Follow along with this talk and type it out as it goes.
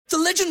The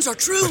legends are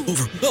true.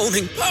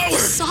 Overwhelming power!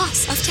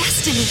 Sauce of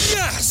destiny.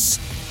 Yes!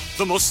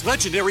 The most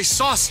legendary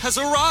sauce has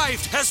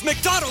arrived as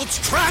McDonald's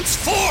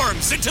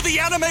transforms into the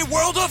anime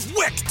world of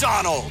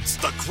WickDonald's.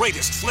 The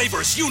greatest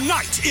flavors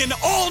unite in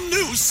all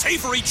new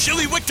savory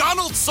chili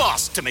McDonald's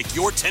sauce to make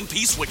your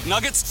 10-piece Wick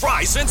Nuggets,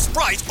 fries, and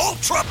Sprite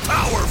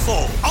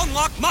ultra-powerful.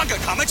 Unlock manga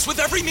comics with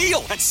every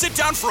meal and sit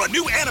down for a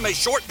new anime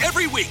short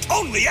every week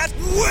only at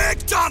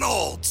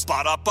WickDonald's.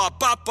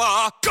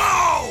 Ba-da-ba-ba-ba,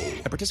 go!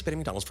 At participating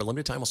McDonald's for a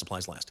limited time while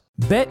supplies last.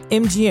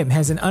 BetMGM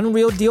has an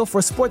unreal deal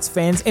for sports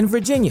fans in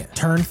Virginia.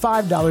 Turn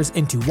 $5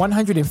 into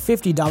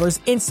 $150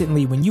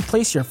 instantly when you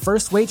place your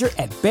first wager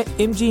at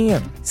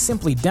BetMGM.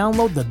 Simply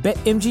download the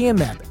BetMGM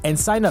app and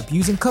sign up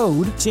using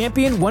code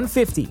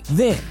Champion150.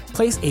 Then,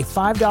 place a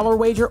 $5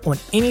 wager on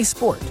any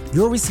sport.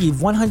 You'll receive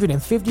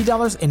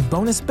 $150 in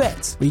bonus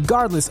bets,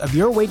 regardless of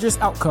your wager's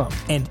outcome.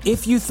 And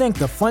if you think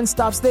the fun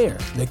stops there,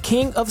 the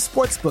King of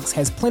Sportsbooks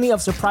has plenty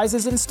of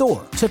surprises in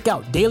store. Check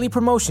out daily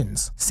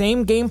promotions,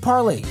 same-game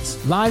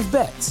parlays, live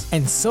bets,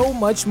 and so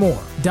much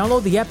more.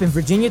 Download the app in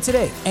Virginia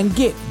today and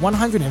get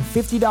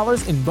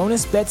 $150 in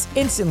bonus bets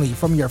instantly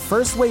from your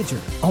first wager.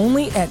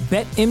 Only at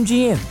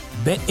BetMGM.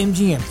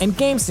 BetMGM and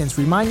GameSense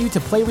remind you to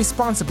play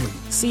responsibly.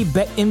 See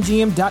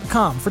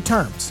BetMGM.com for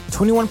terms.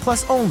 21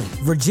 plus only.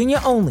 Virginia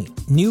only.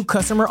 New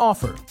customer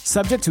offer.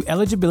 Subject to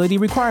eligibility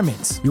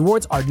requirements.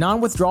 Rewards are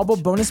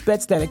non-withdrawable bonus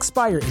bets that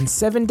expire in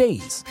 7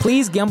 days.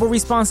 Please gamble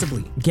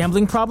responsibly.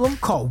 Gambling problem?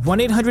 Call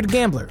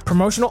 1-800-GAMBLER.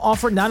 Promotional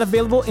offer not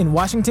available in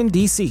Washington,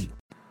 D.C.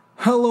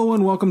 Hello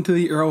and welcome to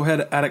the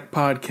Arrowhead Addict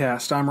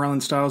Podcast. I'm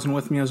Rylan Stiles, and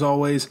with me as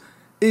always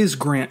is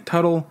Grant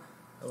Tuttle.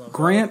 Hello.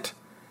 Grant,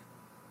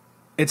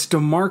 it's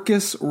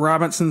DeMarcus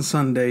Robinson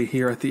Sunday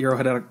here at the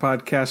Arrowhead Addict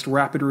Podcast,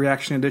 Rapid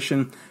Reaction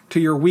Edition to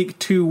your Week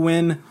 2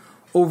 win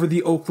over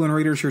the Oakland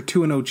Raiders, your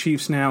 2-0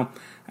 Chiefs now,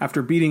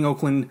 after beating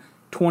Oakland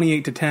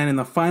 28-10 in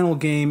the final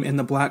game in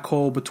the black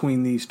hole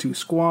between these two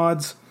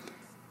squads.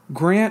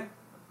 Grant,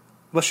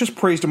 let's just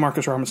praise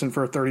DeMarcus Robinson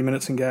for 30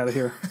 minutes and get out of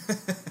here.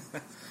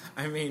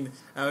 I mean,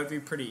 that would be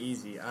pretty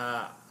easy.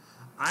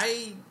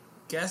 I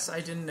guess I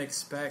didn't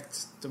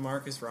expect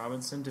DeMarcus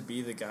Robinson to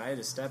be the guy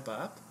to step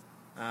up,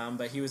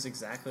 but he was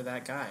exactly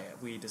that guy.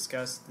 We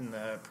discussed in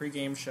the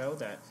pregame show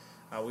that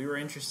we were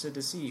interested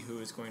to see who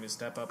was going to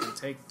step up and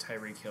take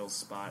Tyreek Hill's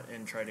spot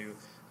and try to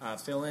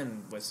fill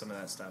in with some of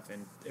that stuff,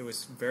 and it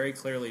was very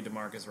clearly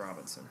DeMarcus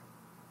Robinson.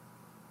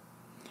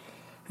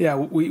 Yeah,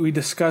 we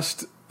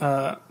discussed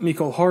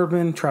Mecole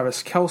Hardman,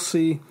 Travis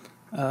Kelce.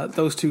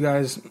 Those two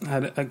guys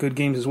had good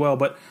games as well,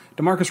 but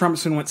DeMarcus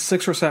Robinson went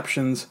 6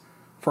 receptions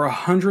for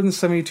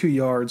 172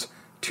 yards,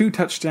 2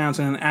 touchdowns,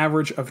 and an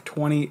average of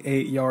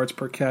 28 yards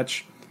per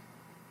catch.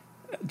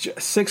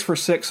 6 for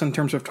 6 in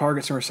terms of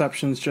targets and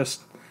receptions,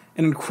 just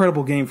an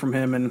incredible game from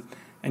him.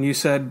 And you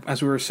said,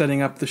 as we were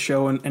setting up the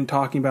show and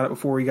talking about it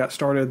before we got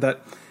started,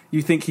 that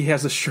you think he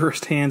has the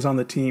surest hands on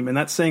the team, and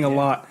that's saying a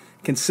lot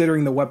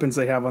considering the weapons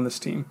they have on this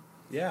team.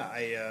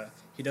 Yeah,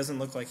 he doesn't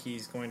look like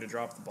he's going to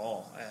drop the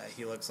ball.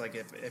 He looks like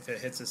if it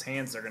hits his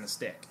hands, they're going to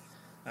stick.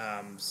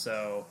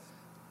 So,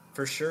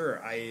 for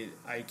sure, I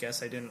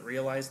guess I didn't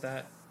realize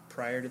that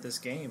prior to this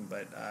game,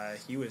 but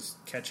he was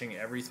catching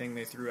everything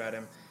they threw at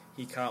him.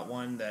 He caught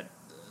one that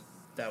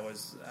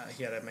was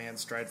he had a man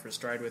stride for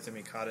stride with him.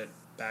 He caught it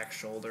back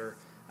shoulder.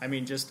 I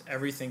mean, just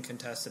everything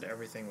contested,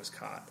 everything was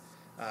caught,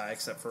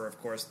 except for, of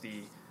course,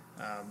 the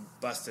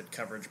busted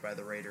coverage by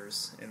the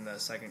Raiders in the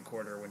second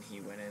quarter when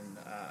he went in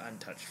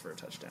untouched for a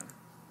touchdown.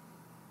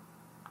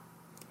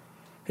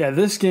 Yeah,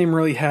 this game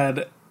really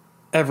had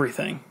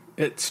everything.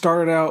 It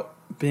started out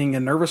being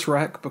a nervous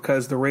wreck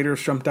because the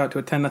Raiders jumped out to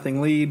a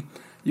 10-0 lead.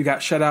 You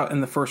got shut out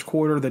in the first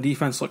quarter. The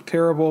defense looked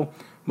terrible.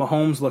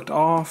 Mahomes looked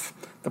off.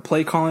 The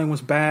play calling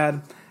was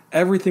bad.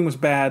 Everything was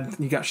bad.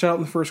 You got shut out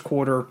in the first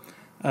quarter,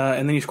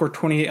 and then you scored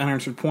 28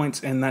 unanswered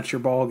points, and that's your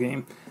ball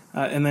game.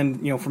 And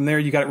then, from there,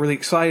 you got really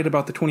excited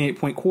about the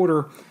 28-point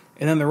quarter,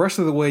 and then the rest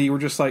of the way, you were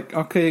just like,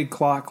 okay,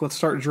 clock, let's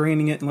start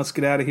draining it, and let's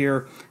get out of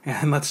here,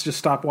 and let's just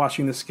stop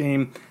watching this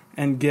game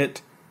and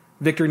get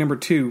victory number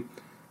 2.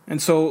 And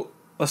so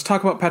let's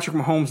talk about Patrick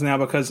Mahomes now,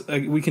 because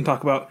we can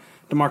talk about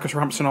DeMarcus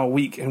Robinson all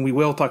week, and we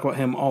will talk about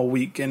him all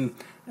week. And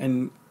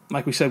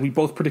like we said, we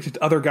both predicted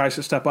other guys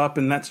to step up,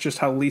 and that's just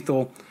how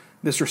lethal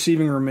this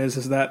receiving room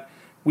is that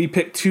we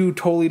picked 2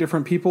 totally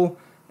different people,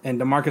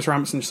 and DeMarcus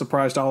Robinson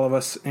surprised all of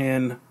us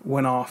and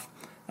went off.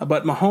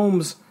 But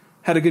Mahomes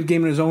had a good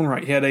game in his own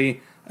right. He had a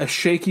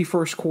shaky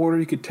first quarter.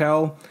 You could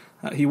tell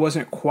he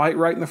wasn't quite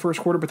right in the first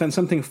quarter, but then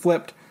something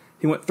flipped.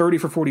 He went 30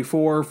 for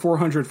 44,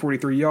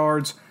 443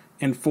 yards,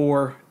 and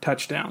 4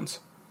 touchdowns.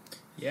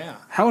 Yeah.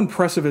 How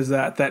impressive is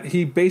that? That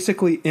he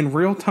basically, in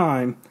real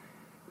time,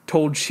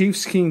 told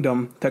Chiefs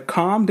Kingdom to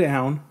calm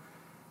down,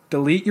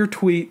 delete your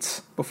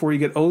tweets before you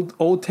get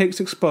old takes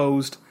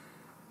exposed,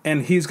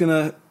 and he's going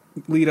to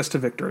lead us to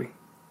victory.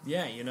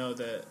 Yeah,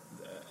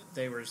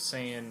 they were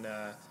saying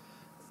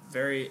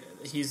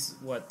he's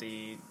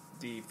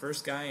the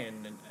first guy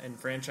in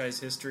franchise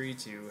history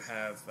to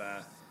have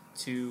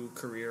 2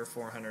 career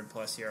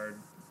 400-plus yard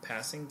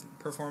passing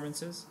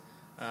performances.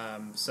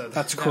 So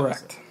that's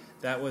correct.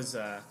 that was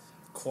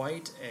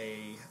quite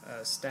a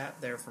stat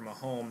there for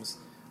Mahomes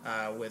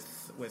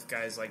with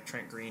guys like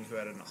Trent Green, who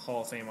had a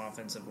Hall of Fame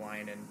offensive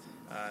line and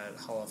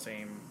Hall of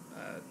Fame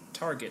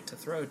target to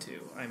throw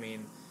to. I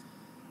mean,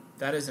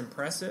 that is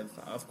impressive.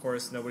 Of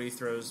course, nobody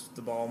throws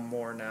the ball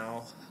more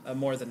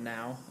than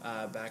now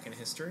back in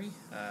history.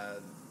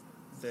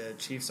 The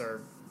Chiefs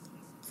are,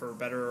 for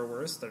better or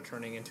worse, they're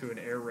turning into an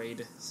air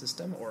raid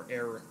system, or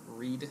air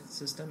read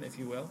system, if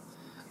you will.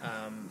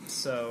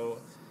 So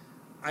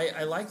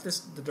I like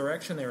the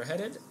direction they were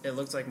headed. It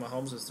looked like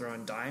Mahomes was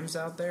throwing dimes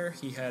out there.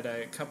 He had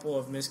a couple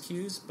of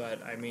miscues,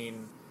 but I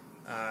mean,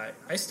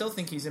 I still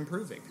think he's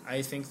improving.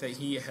 I think that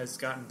he has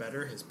gotten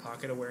better. His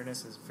pocket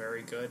awareness is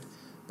very good,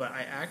 but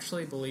I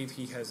actually believe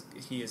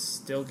he is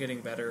still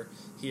getting better.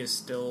 He is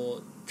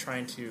still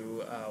trying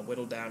to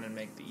whittle down and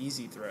make the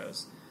easy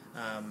throws,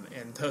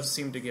 and those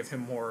seem to give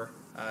him more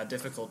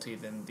difficulty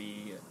than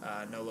the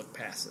no-look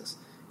passes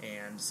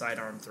and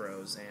sidearm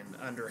throws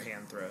and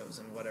underhand throws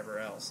and whatever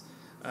else.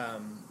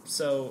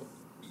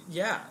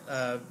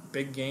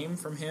 Big game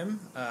from him,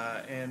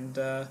 and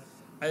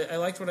I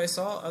liked what I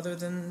saw other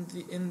than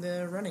in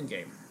the running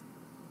game.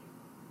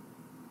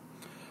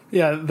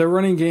 Yeah, the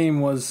running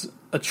game was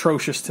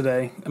atrocious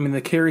today. I mean,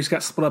 the carries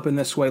got split up in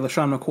this way.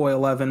 LaShawn McCoy,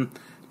 11,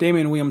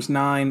 Damian Williams,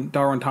 9,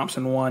 Darwin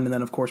Thompson, 1, and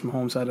then, of course,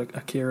 Mahomes had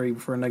a carry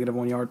for a negative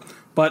 1 yard.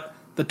 But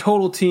the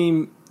total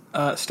team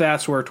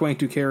stats were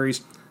 22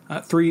 carries,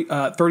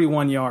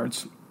 31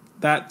 yards.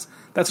 That's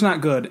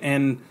not good.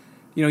 And,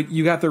 you know,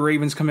 you got the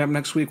Ravens coming up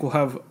next week. We'll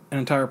have an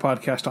entire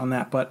podcast on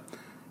that. But,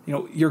 you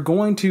know, you're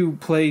going to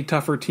play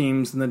tougher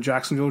teams than the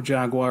Jacksonville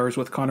Jaguars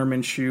with Connor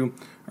Minshew,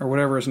 or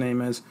whatever his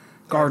name is,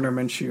 Gardner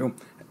Minshew,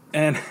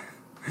 and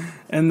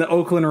the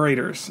Oakland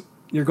Raiders.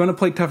 You're going to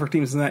play tougher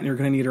teams than that, and you're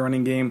going to need a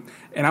running game.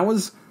 And I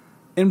was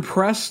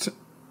impressed,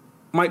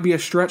 might be a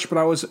stretch, but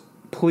I was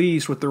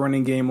pleased with the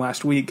running game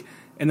last week.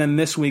 And then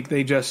this week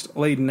they just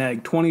laid an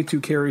egg. 22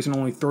 carries and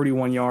only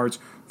 31 yards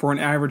for an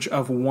average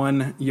of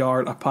 1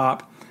 yard a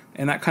pop.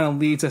 And that kind of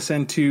leads us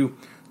into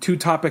two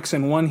topics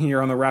in one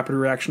here on the Rapid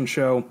Reaction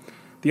Show.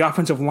 The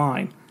offensive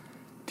line.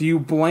 Do you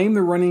blame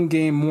the running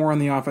game more on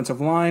the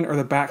offensive line or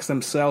the backs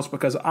themselves?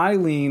 Because I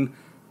lean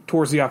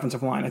towards the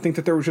offensive line. I think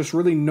that there was just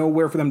really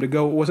nowhere for them to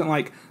go. It wasn't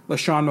like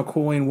LaShawn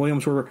McCoy and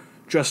Williams were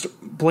just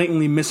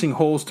blatantly missing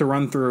holes to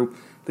run through.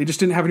 They just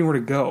didn't have anywhere to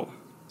go.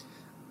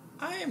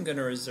 I am going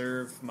to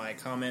reserve my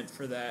comment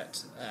for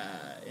that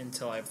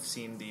until I've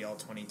seen the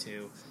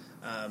All-22.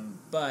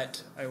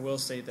 But I will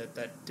say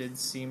that did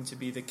seem to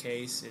be the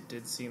case. It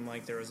did seem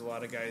like there was a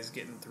lot of guys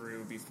getting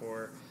through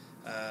before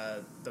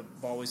the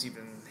ball was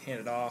even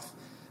handed off.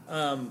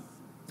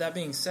 That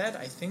being said,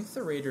 I think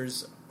the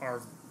Raiders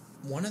are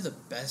one of the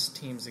best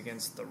teams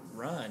against the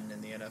run in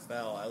the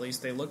NFL. At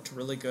least they looked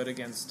really good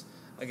against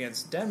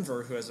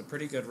Denver, who has a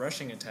pretty good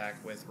rushing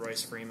attack with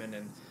Royce Freeman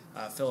and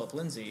Phillip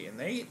Lindsay, and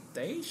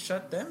they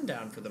shut them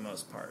down for the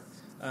most part.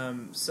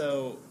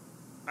 So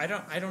I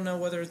don't know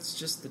whether it's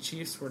just the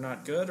Chiefs were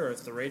not good or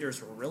if the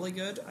Raiders were really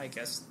good. I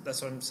guess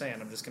that's what I'm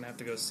saying. I'm just going to have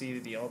to go see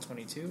the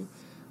All-22.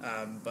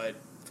 But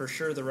for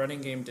sure, the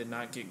running game did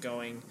not get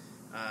going,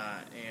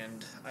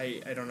 and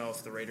I don't know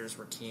if the Raiders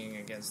were keying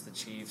against the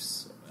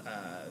Chiefs.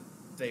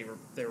 They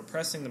were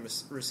pressing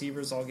the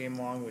receivers all game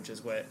long, which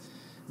is what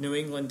New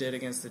England did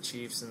against the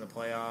Chiefs in the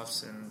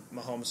playoffs, and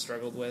Mahomes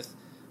struggled with.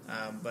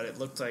 But it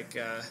looked like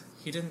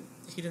he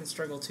didn't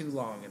struggle too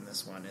long in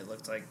this one. It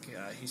looked like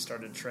he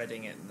started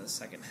treading it in the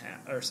second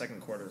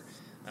quarter.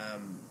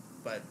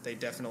 But they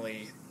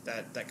definitely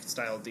that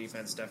style of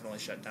defense definitely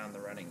shut down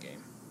the running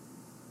game.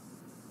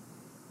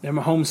 Yeah,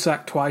 Mahomes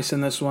sacked twice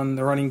in this one.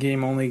 The running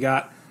game only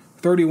got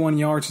 31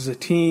 yards as a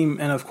team,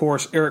 and of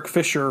course Eric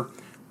Fisher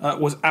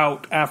was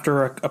out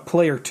after a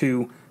play or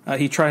two.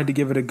 He tried to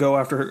give it a go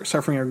after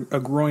suffering a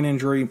groin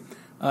injury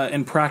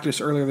in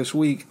practice earlier this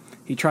week.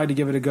 He tried to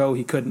give it a go.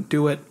 He couldn't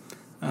do it.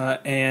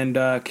 And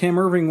Cam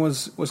Irving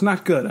was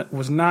not good. It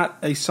was not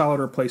a solid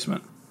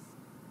replacement.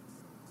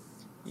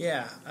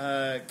 Yeah,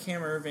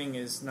 Cam Irving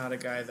is not a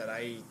guy that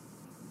I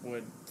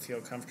would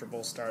feel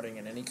comfortable starting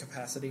in any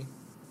capacity.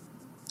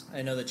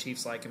 I know the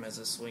Chiefs like him as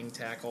a swing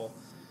tackle,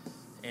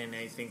 and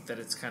I think that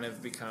it's kind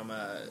of become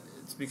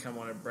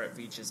one of Brett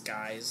Veach's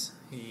guys.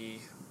 He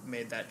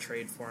made that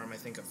trade for him, I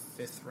think a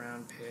 5th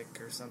round pick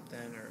or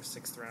something, or a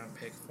 6th round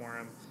pick for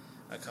him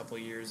a couple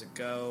years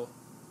ago.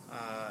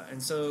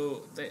 And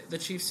so the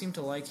Chiefs seem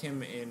to like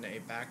him in a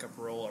backup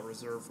role, a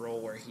reserve role,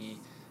 where he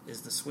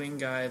is the swing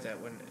guy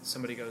that when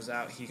somebody goes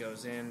out, he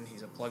goes in.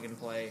 He's a plug and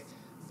play.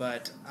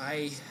 But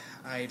I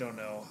don't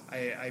know.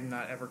 I'm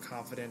not ever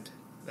confident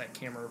that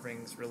Cam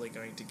Irving's really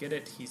going to get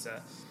it. He's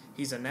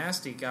a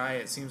nasty guy.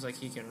 It seems like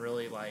he can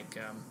really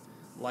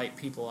light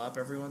people up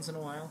every once in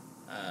a while.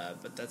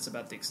 But that's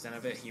about the extent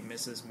of it. He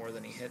misses more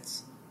than he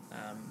hits.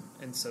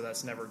 And so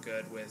that's never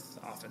good with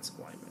offensive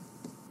linemen.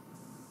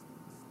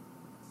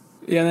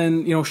 Yeah,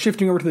 and then,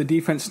 shifting over to the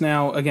defense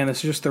now, again, this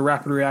is just the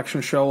Rapid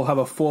Reaction Show. We'll have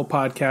a full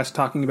podcast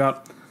talking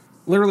about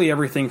literally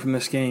everything from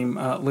this game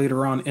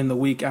later on in the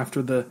week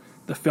after the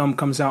film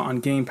comes out on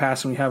Game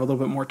Pass and we have a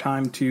little bit more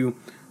time to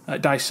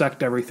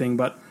dissect everything.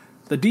 But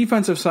the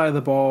defensive side of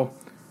the ball,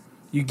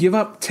 you give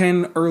up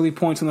 10 early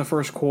points in the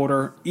first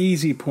quarter,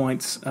 easy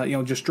points,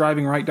 just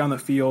driving right down the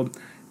field,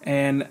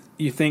 and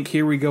you think,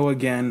 here we go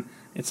again.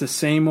 It's the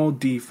same old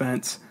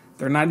defense.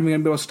 They're not even going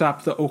to be able to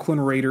stop the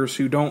Oakland Raiders,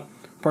 who don't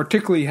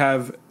particularly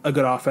have a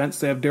good offense.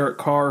 They have Derek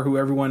Carr, who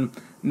everyone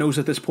knows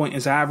at this point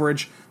is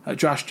average.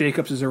 Josh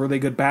Jacobs is a really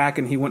good back,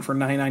 and he went for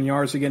 99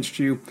 yards against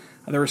you.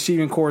 The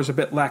receiving core is a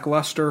bit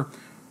lackluster.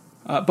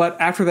 But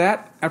after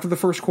that, after the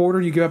first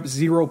quarter, you give up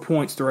 0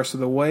 points the rest of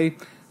the way.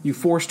 You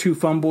force 2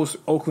 fumbles.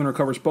 Oakland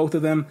recovers both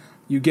of them.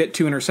 You get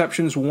 2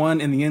 interceptions, one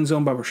in the end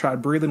zone by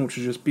Rashad Breeland, which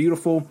is just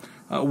beautiful.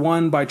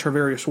 One by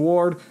Tarvarius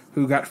Ward,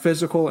 who got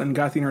physical and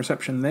got the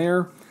interception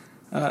there.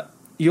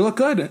 You look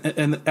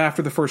good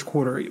after the first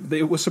quarter.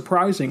 It was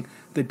surprising.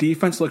 The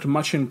defense looked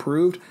much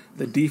improved.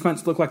 The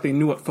defense looked like they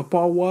knew what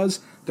football was.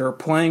 They were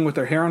playing with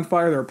their hair on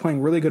fire. They were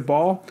playing really good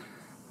ball.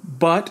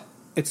 But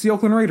it's the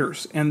Oakland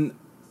Raiders, and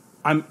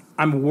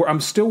I'm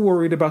still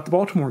worried about the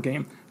Baltimore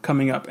game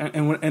coming up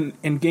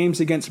and games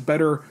against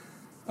better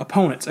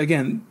opponents.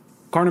 Again,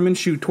 Gardner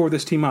Minshew tore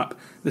this team up.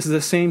 This is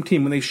the same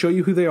team. When they show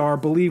you who they are,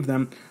 believe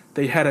them.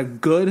 They had a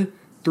good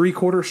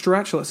 3-quarter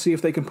stretch. Let's see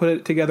if they can put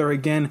it together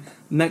again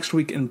next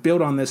week and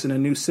build on this in a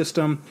new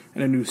system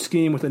and a new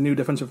scheme with a new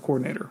defensive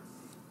coordinator.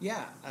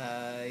 Yeah,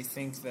 I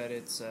think that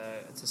it's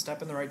a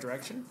step in the right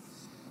direction.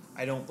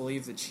 I don't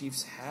believe the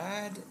Chiefs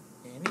had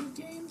any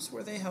games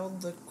where they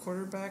held the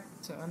quarterback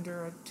to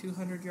under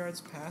 200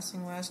 yards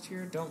passing last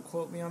year. Don't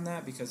quote me on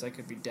that because I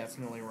could be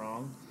definitely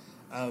wrong.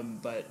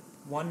 But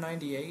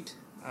 198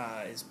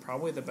 is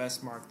probably the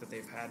best mark that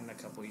they've had in a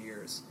couple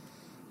years.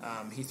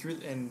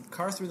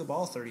 Carr threw the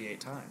ball 38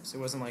 times. It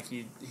wasn't like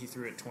he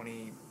threw it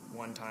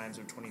 21 times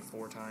or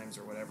 24 times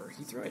or whatever.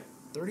 He threw it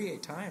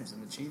 38 times,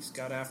 and the Chiefs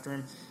got after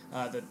him.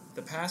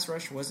 The pass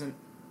rush wasn't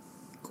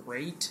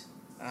great,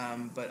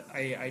 but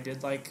I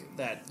did like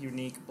that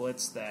unique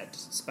blitz that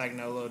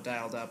Spagnuolo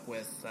dialed up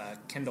with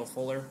Kendall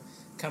Fuller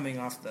coming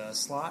off the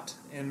slot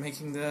and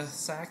making the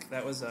sack.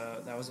 That was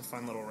a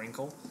fun little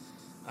wrinkle.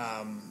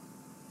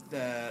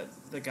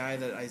 The guy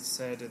that I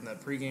said in the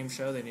pregame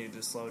show they needed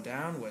to slow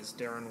down was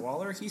Darren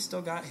Waller. He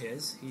still got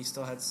his. He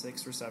still had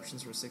 6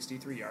 receptions for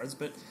 63 yards.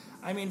 But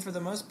I mean, for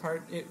the most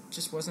part, it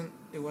just wasn't.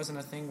 It wasn't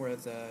a thing where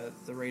the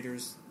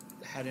Raiders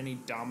had any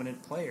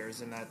dominant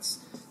players, and that's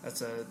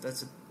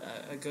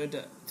a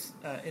good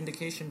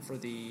indication for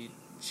the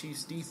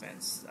Chiefs'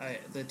 defense.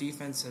 The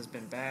defense has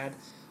been bad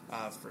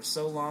for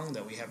so long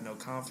that we have no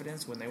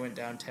confidence. When they went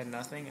down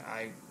 10-0,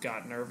 I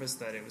got nervous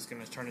that it was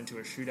going to turn into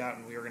a shootout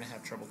and we were going to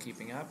have trouble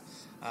keeping up.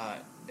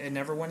 It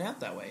never went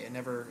out that way. It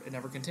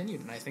never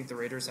continued. And I think the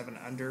Raiders have an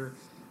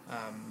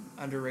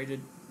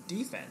underrated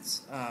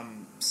defense.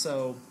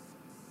 So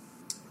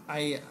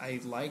I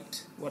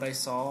liked what I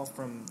saw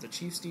from the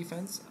Chiefs'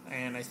 defense,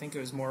 and I think it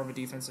was more of a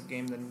defensive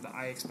game than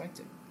I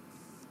expected.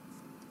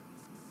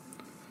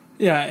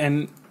 Yeah,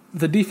 and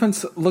the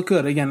defense looked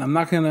good. Again, I'm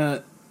not going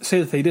to say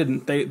that they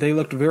didn't. They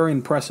looked very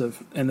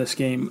impressive in this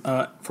game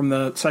from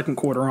the second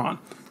quarter on.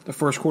 The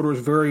first quarter was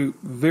very,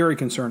 very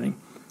concerning.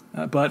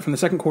 But from the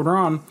second quarter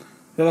on,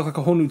 they look like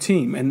a whole new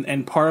team.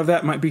 And part of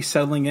that might be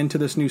settling into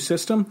this new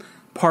system.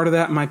 Part of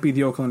that might be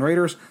the Oakland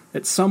Raiders.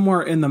 It's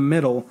somewhere in the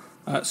middle.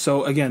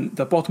 So, again,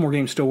 the Baltimore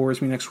game still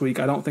worries me next week.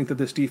 I don't think that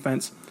this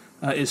defense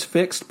is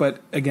fixed. But,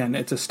 again,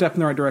 it's a step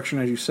in the right direction,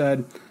 as you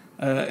said,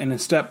 and a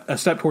step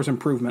towards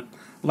improvement.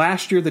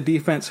 Last year, the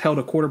defense held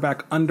a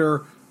quarterback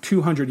under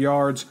 200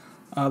 yards.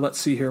 Let's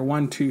see here.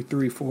 1, 2,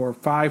 3, 4,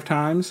 5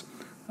 times.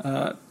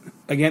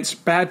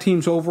 Against bad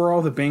teams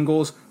overall, the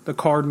Bengals, the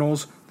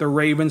Cardinals, the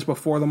Ravens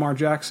before Lamar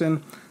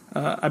Jackson,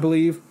 I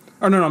believe.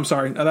 Or no, I'm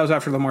sorry. That was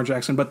after Lamar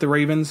Jackson. But the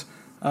Ravens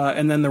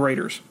and then the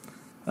Raiders.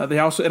 It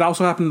also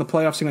happened in the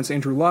playoffs against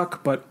Andrew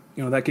Luck, but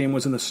that game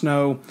was in the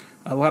snow.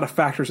 A lot of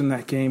factors in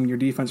that game. Your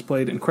defense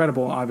played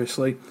incredible,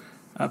 obviously.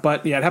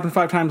 But, yeah, it happened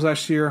 5 times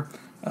last year.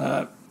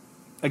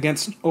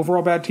 Against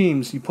overall bad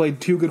teams, you played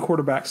 2 good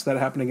quarterbacks. That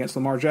happened against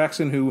Lamar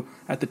Jackson, who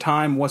at the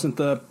time wasn't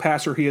the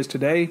passer he is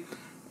today,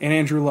 and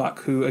Andrew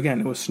Luck, who,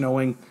 again, it was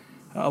snowing.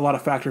 A lot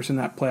of factors in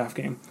that playoff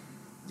game.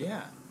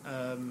 Yeah.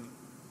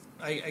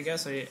 I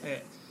guess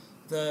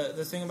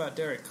the thing about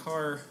Derek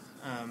Carr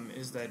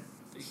is that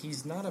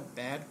he's not a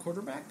bad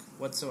quarterback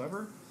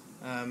whatsoever.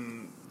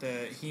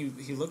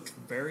 He looked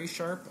very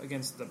sharp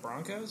against the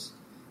Broncos,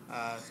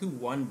 who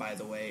won, by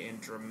the way, in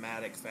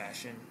dramatic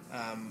fashion.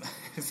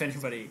 If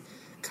anybody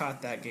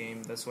caught that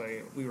game, that's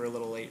why we were a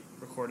little late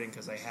recording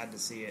because I had to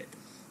see it.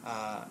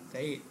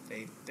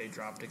 They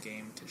dropped a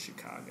game to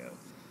Chicago,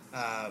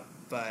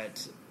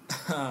 but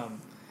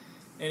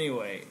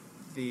anyway,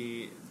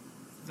 the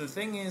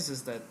thing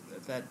is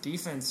that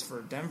defense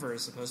for Denver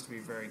is supposed to be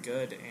very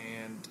good,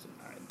 and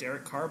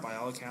Derek Carr, by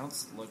all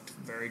accounts, looked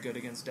very good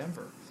against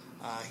Denver.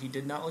 He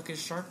did not look as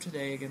sharp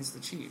today against the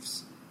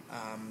Chiefs.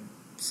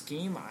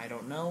 Scheme, I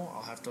don't know.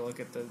 I'll have to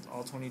look at the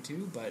all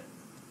 22, but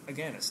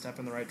again, a step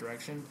in the right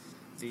direction.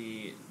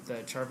 The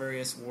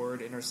Charvarius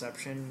Ward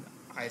interception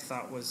I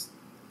thought was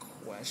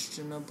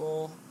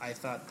questionable. I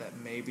thought that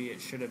maybe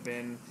it should have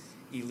been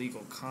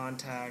illegal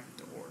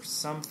contact or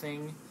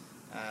something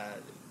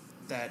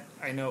that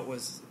I know it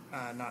was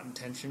not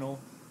intentional,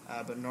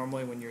 but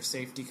normally when your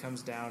safety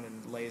comes down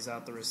and lays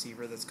out the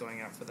receiver that's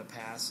going out for the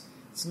pass,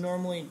 it's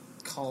normally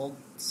called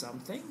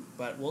something,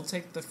 but we'll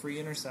take the free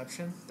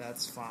interception.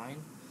 That's fine.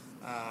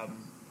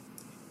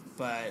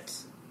 But,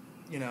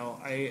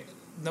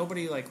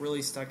 nobody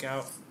really stuck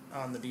out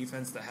on the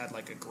defense that had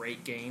a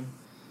great game.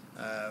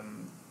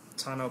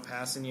 Tano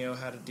Passanio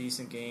had a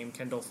decent game.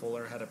 Kendall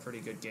Fuller had a pretty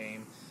good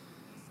game.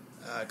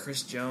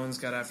 Chris Jones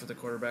got after the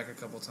quarterback a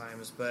couple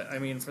times. But,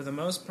 for the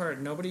most part,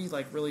 nobody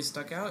really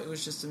stuck out. It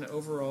was just an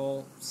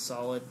overall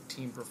solid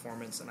team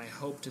performance, and I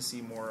hope to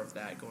see more of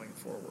that going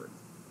forward.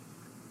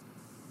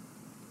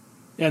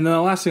 Yeah, and then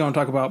the last thing I want to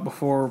talk about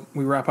before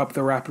we wrap up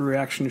the Rapid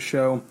Reaction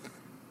show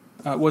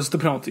was the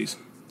penalties.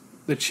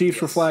 The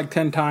Chiefs were flagged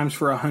 10 times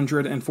for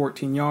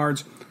 114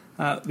 yards.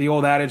 The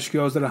old adage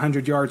goes that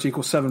 100 yards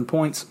equals 7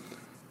 points.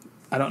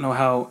 I don't know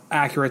how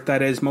accurate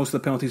that is. Most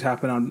of the penalties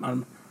happen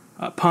on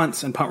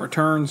punts and punt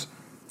returns.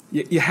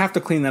 You have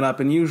to clean that up,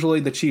 and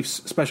usually the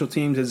Chiefs' special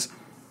teams is,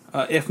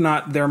 if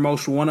not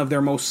one of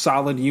their most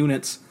solid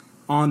units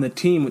on the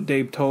team, with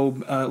Dave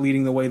Toub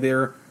leading the way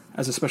there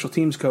as a special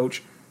teams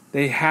coach.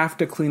 They have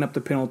to clean up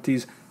the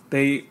penalties.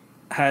 They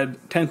had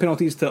 10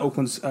 penalties to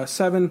Oakland's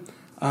 7,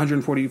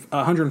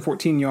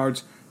 114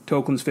 yards to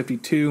Oakland's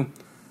 52.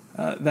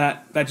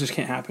 That just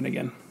can't happen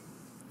again.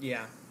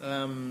 Yeah.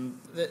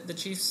 The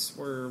Chiefs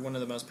were one of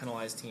the most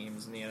penalized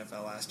teams in the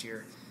NFL last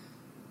year.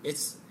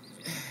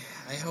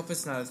 I hope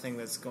it's not a thing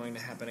that's going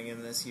to happen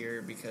again this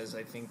year, because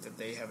I think that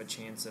they have a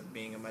chance of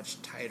being a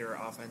much tighter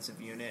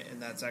offensive unit,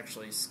 and that's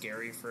actually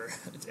scary for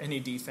any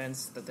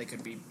defense, that they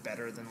could be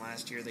better than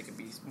last year. They could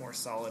be more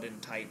solid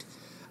and tight,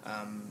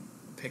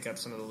 pick up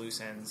some of the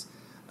loose ends.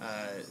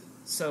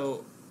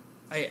 So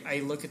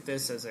I look at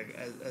this as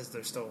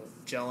they're still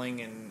gelling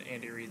in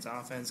Andy Reid's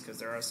offense, because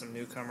there are some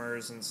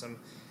newcomers and some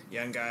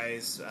young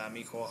guys.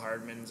 Mecole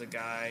Hardman's a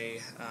guy.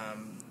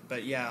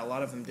 But yeah, a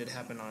lot of them did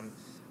happen on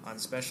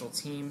special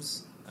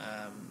teams.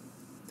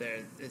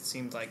 It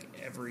seemed like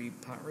every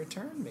punt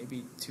return,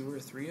 maybe 2 or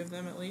 3 of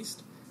them at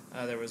least,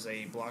 there was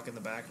a block in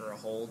the back or a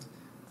hold.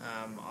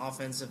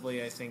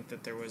 Offensively, I think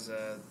that there was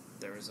a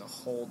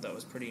hold that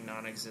was pretty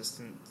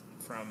non-existent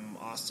from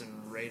Austin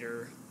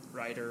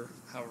Ryder,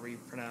 however you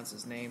pronounce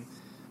his name.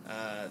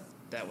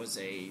 That was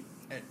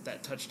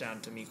that touchdown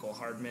to Mecole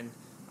Hardman.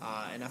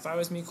 And if I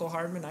was Mecole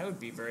Hardman, I would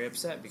be very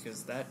upset,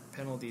 because that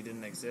penalty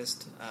didn't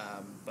exist.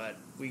 But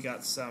we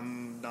got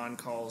some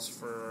non-calls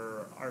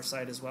for our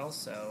side as well,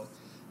 so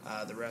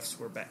the refs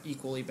were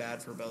equally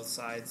bad for both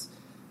sides.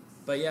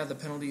 But yeah, the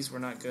penalties were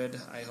not good.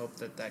 I hope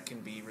that can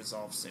be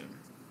resolved soon.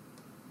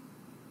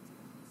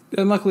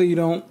 And luckily you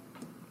don't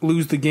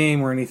lose the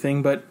game or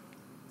anything, but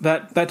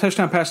that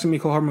touchdown pass to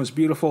Mecole Hardman was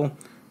beautiful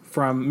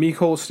from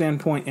Mecole's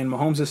standpoint and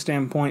Mahomes'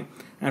 standpoint,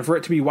 and for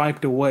it to be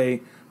wiped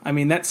away,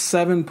 that's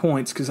 7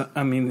 points, because,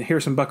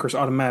 Harrison Butker's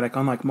automatic,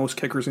 unlike most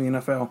kickers in the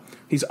NFL.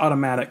 He's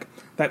automatic.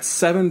 That's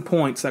 7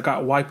 points that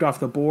got wiped off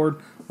the board.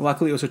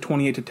 Luckily, it was a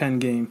 28-10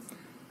 game.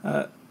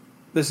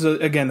 This is,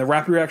 again, the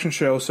Rapid Reaction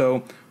show,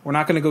 so we're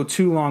not going to go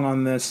too long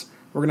on this.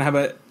 We're going to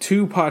have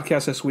 2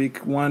 podcasts this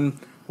week, one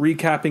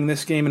recapping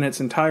this game in its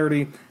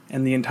entirety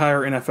and the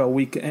entire NFL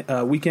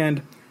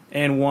weekend,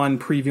 and one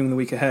previewing the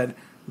week ahead.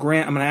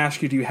 Grant, I'm going to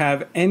ask you, do you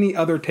have any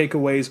other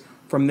takeaways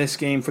from this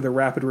game for the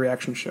Rapid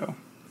Reaction show?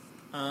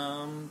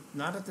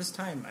 Not at this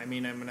time. I'm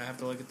going to have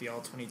to look at the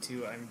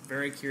All-22. I'm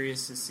very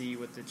curious to see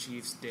what the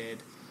Chiefs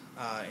did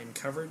in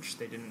coverage.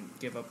 They didn't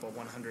give up a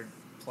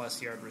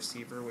 100-plus yard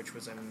receiver, which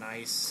was a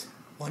nice,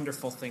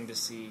 wonderful thing to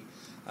see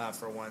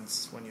for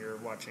once when you're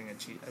watching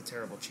a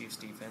terrible Chiefs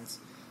defense.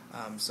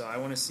 So I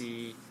want to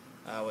see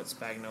what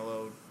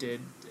Spagnuolo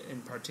did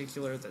in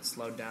particular that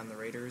slowed down the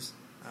Raiders.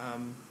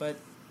 But,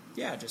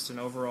 yeah, just an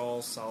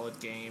overall solid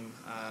game.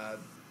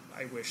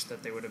 I wish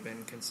that they would have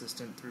been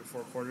consistent through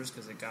 4 quarters,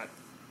 because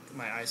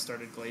my eyes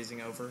started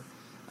glazing over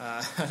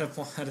at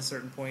a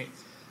certain point.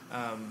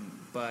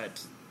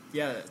 But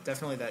yeah,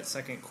 definitely that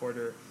second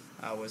quarter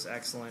was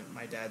excellent.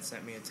 My dad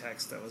sent me a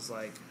text that was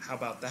like, "How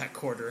about that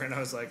quarter?" And I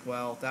was like,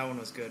 "Well, that one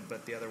was good,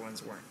 but the other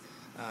ones weren't."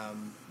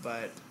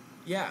 But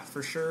yeah,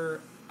 for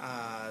sure,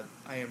 I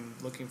am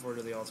looking forward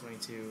to the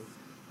All-22.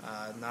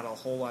 Not a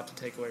whole lot to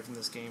take away from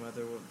this game,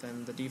 other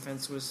than the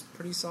defense was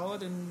pretty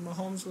solid and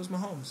Mahomes was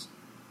Mahomes.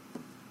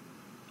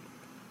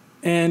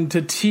 And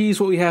to tease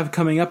what we have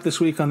coming up this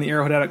week on the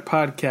Arrowhead Addict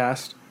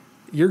podcast,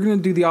 you're going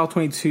to do the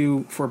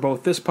All-22 for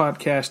both this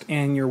podcast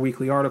and your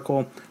weekly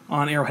article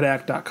on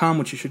arrowheadaddict.com,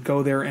 which you should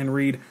go there and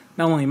read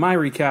not only my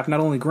recap, not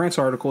only Grant's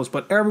articles,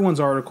 but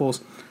everyone's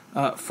articles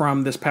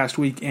from this past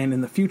week and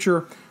in the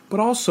future. But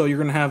also, you're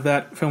going to have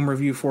that film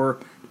review for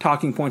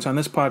talking points on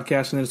this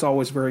podcast, and it's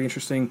always very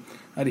interesting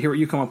to hear what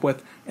you come up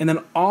with. And then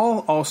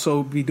I'll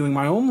also be doing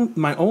my own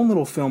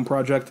little film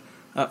project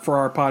for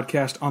our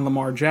podcast on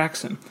Lamar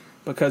Jackson,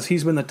 because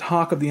he's been the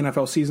talk of the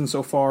NFL season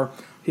so far.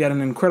 He had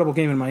an incredible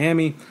game in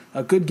Miami,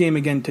 a good game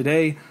again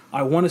today.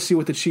 I want to see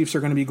what the Chiefs are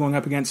going to be going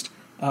up against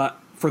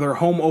for their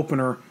home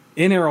opener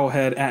in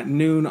Arrowhead at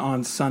noon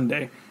on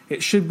Sunday.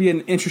 It should be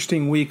an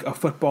interesting week of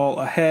football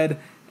ahead,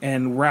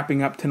 and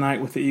wrapping up tonight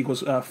with the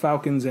Eagles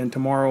Falcons, and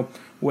tomorrow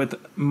with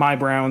my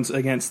Browns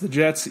against the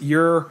Jets.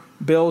 Your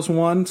Bills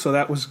won, so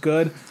that was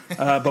good.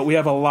 But we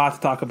have a lot to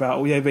talk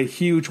about. We have a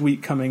huge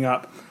week coming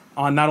up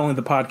on not only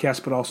the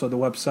podcast but also the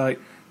website.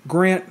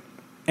 Grant,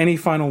 any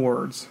final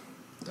words?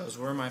 Those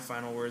were my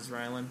final words,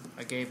 Rylan.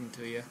 I gave them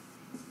to you.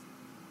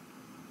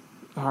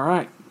 All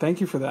right. Thank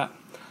you for that.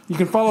 You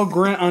can follow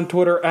Grant on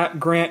Twitter at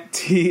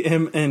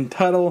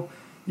GrantTMNTuttle.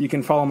 You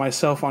can follow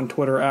myself on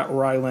Twitter at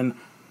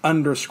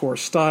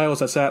Rylan_Styles.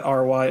 That's at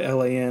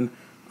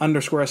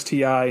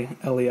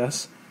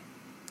RYLAN_STILES.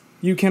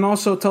 You can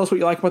also tell us what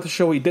you like about the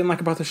show, what you didn't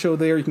like about the show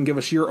there. You can give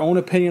us your own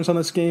opinions on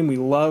this game. We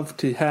love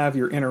to have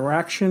your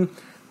interaction.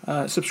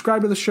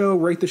 Subscribe to the show,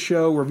 rate the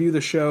show, review the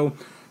show.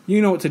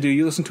 You know what to do.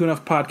 You listen to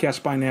enough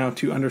podcasts by now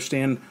to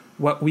understand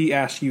what we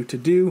ask you to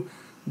do.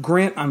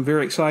 Grant, I'm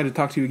very excited to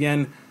talk to you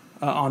again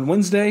on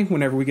Wednesday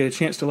whenever we get a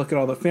chance to look at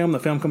all the film. The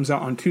film comes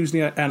out on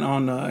Tuesday and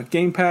on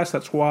Game Pass.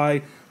 That's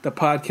why the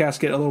podcasts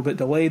get a little bit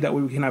delayed. That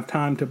way we can have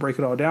time to break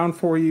it all down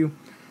for you.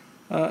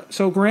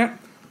 So, Grant,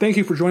 thank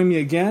you for joining me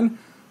again.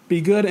 Be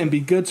good and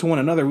be good to one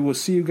another. We will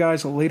see you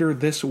guys later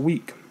this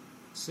week.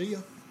 See ya.